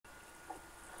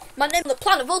My name is the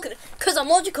planet Vulcan, because I'm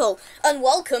logical, and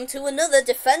welcome to another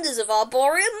Defenders of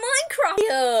Arboria Minecraft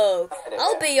video!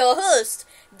 I'll be your host,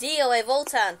 DOA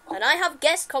Vultan, and I have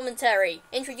guest commentary.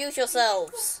 Introduce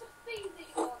yourselves.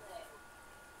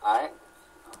 Alright.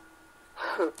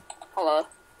 Hello.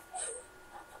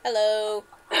 Hello.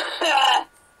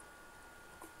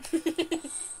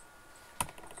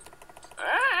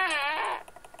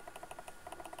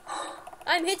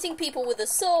 I'm hitting people with a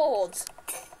sword.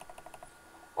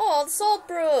 Oh, the sword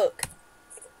broke.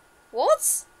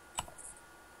 What?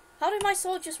 How did my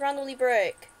sword just randomly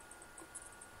break?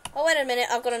 Oh, wait a minute,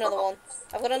 I've got another one.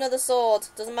 I've got another sword.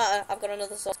 Doesn't matter, I've got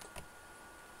another sword.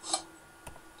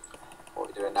 What are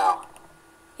we doing now?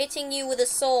 Hitting you with a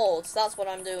sword, that's what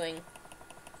I'm doing.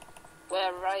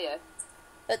 Where are you?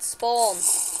 At spawn.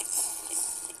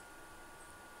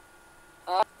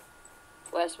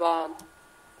 Where's spawn?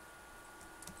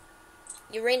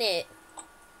 You're in it.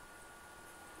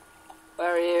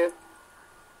 Where are you?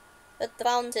 At the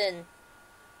fountain.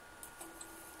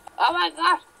 Oh my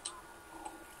god!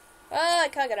 Ah, I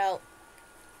can't get out.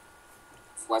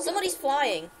 Where's Somebody's it?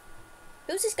 flying.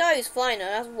 Who's this guy who's flying and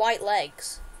has white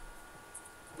legs?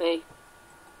 Me.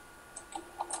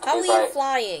 How are He's you like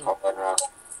flying? hopping around.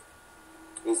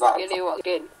 He's like You knew what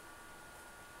skin?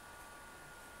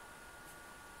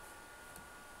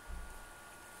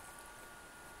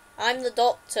 I'm the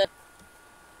doctor.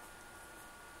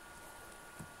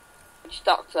 Which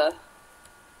doctor?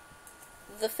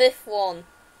 The fifth one.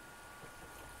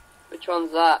 Which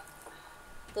one's that?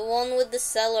 The one with the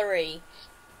celery.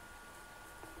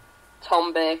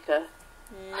 Tom Baker.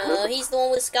 No, he's the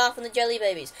one with the scarf and the jelly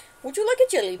babies. Would you like a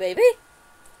jelly baby?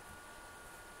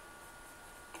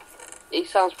 He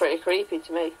sounds pretty creepy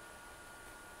to me.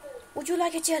 Would you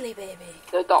like a jelly baby?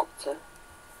 The doctor.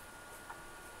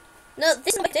 No,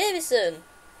 this is Mike Davison.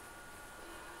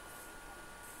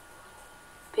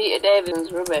 Peter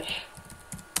Davidson's rubbish.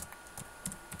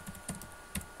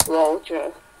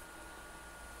 Lulgjuraj.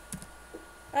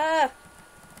 I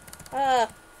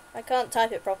can't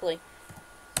type it properly.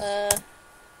 I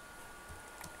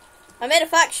made a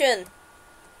faction.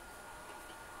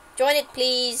 Join it,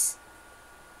 please.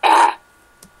 How?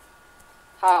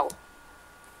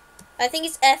 I think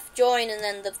it's F join and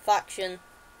then the faction.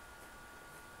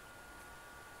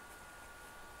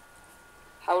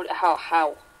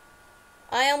 How?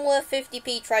 I am worth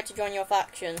 50p. Try to join your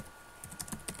faction.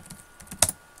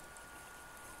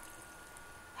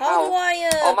 How do I,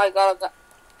 Oh my god, I've got...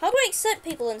 How do I accept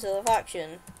people into the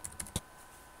faction?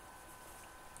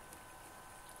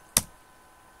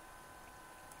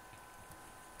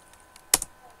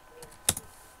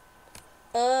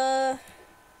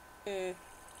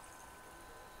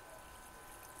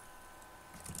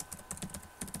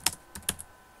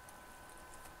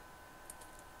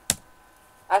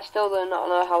 I still do not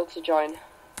know how to join.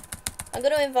 I'm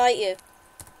gonna invite you.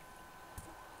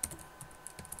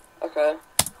 Okay.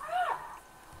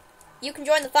 You can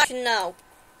join the faction now.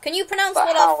 Can you pronounce But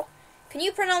what how? Can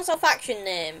you pronounce our faction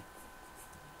name?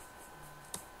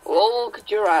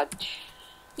 Lulgjuraj.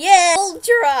 Yeah,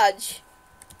 Lulgjuraj.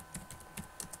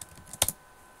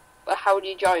 But how do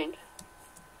you join?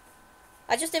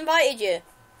 I just invited you.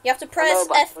 You have to press know,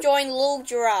 but- F join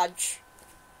Lulgjuraj.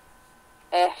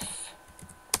 F.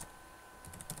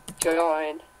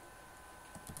 Join.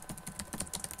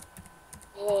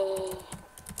 Oh.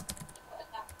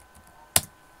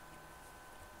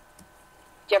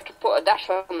 Do you have to put a dash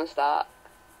on the start?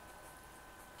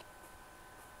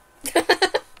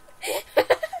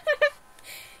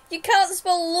 You can't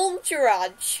spell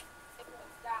Lulgjuraj.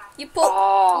 You put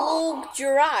Oh.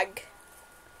 Lulgjuraj.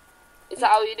 Is that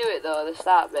how you do it though, the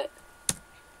start bit?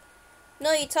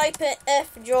 No, you type it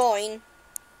F join,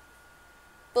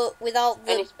 but without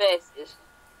the... Any spaces?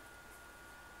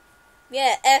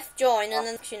 Yeah, F join and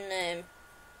then faction name.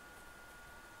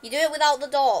 You do it without the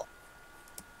dot.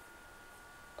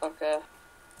 Okay.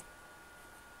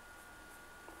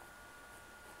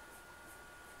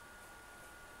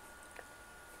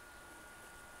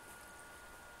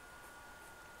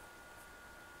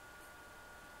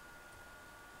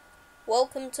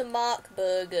 Welcome to Mark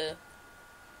Burger.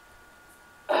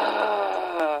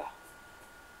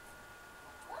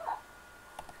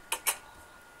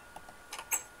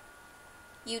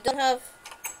 You don't have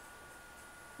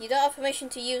permission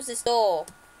to use this door.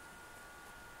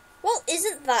 Well,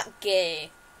 isn't that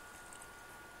gay?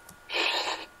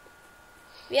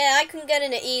 Yeah, I couldn't get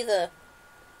in it either.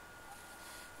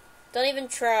 Don't even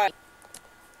try.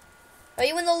 Are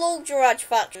you in the Lulgjuraj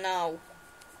faction now?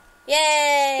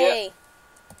 Yay!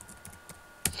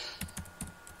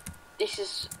 This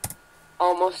is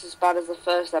almost as bad as the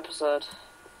first episode.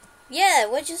 Yeah,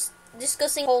 we're just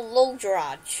discussing whole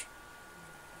Lulgjuraj.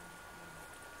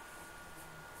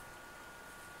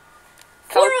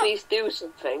 Can we please do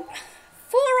something?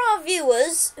 For our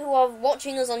viewers who are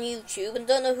watching us on YouTube and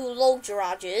don't know who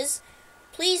Lulgjuraj is,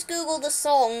 please Google the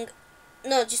song.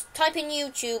 No, just type in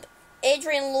YouTube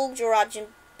Adrian Lulgjuraj and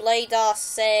Bledar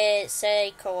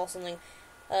Sejko or something.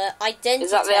 Identitet.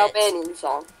 Is that the Albanian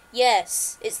song?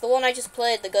 Yes, it's the one I just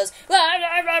played that goes and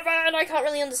I can't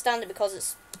really understand it because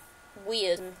it's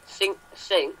weird. Sing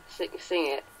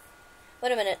it.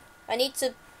 Wait a minute, I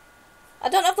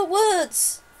don't have the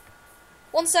words.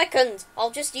 1 second,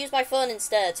 I'll just use my phone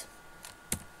instead.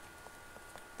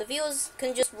 The viewers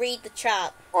can just read the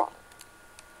chat. What?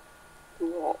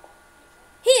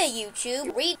 Here,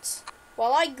 YouTube, read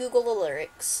while I Google the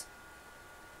lyrics.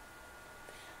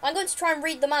 I'm going to try and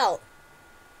read them out.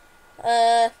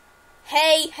 Hey,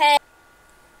 hey.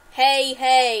 Hey,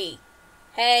 hey.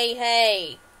 Hey,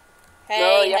 hey. Hey,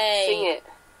 no, you hey. have to sing it.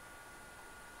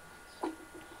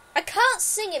 I can't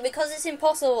sing it because it's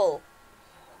impossible.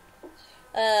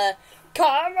 I'm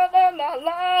trying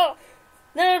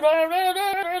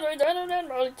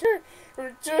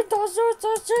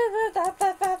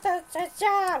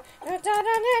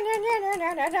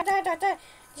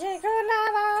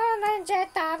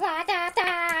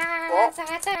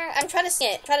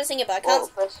to sing it, but I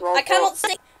can't. I cannot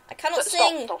sing. I cannot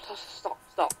sing.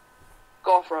 Stop.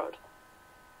 Go off road.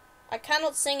 I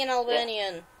cannot sing in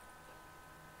Albanian.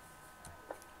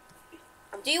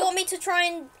 Do you want me to try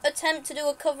and attempt to do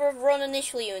a cover of Rona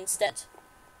Nishliu instead?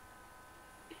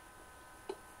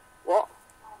 What?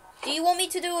 Do you want me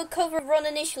to do a cover of Rona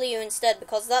Nishliu instead?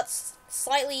 Because that's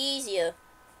slightly easier.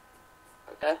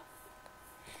 Okay.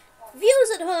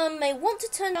 Viewers at home may want to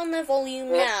turn down their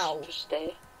volume now. Just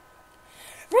stay.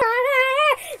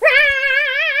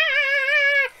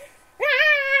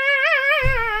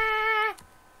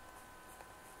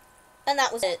 And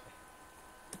that was it.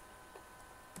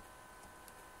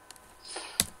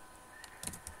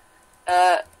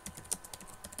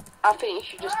 I think you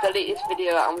should just delete this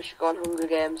video and we should go on Hunger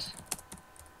Games.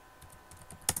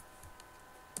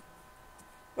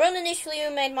 Rona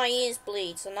Nishliu made my ears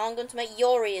bleed, so now I'm going to make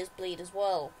your ears bleed as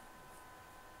well.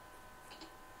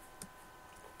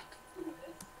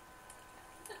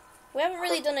 We haven't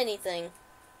really done anything.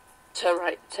 Turn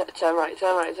right. I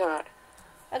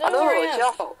don't know know, where I it's am.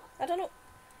 your fault. I don't know.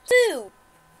 Dude!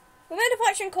 We made a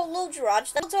faction called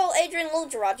Lulgjuraj. That's all Adrian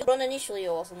Lulgjuraj and Rona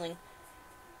Nishliu or something.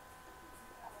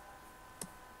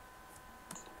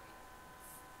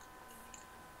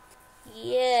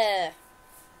 Yeah.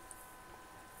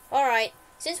 Alright.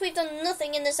 Since we've done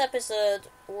nothing in this episode,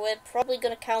 we're probably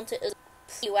going to count it as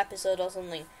a few episode or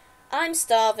something. I'm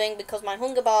starving because my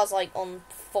hunger bar's like on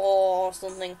 4 or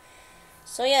something.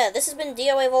 So yeah, this has been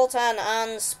DOA Vultan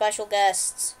and special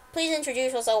guests. Please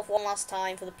introduce yourself one last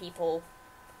time for the people.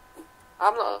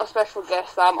 I'm not a special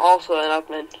guest, I'm also an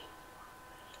admin.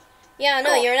 Yeah, I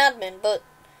know, you're an admin, but...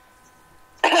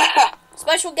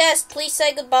 Special guest, please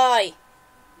say goodbye.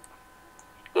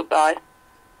 Goodbye.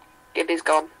 Gibby's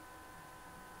gone.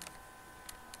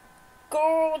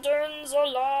 Gordon's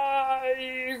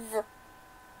alive!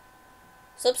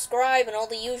 Subscribe and all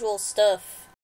the usual stuff.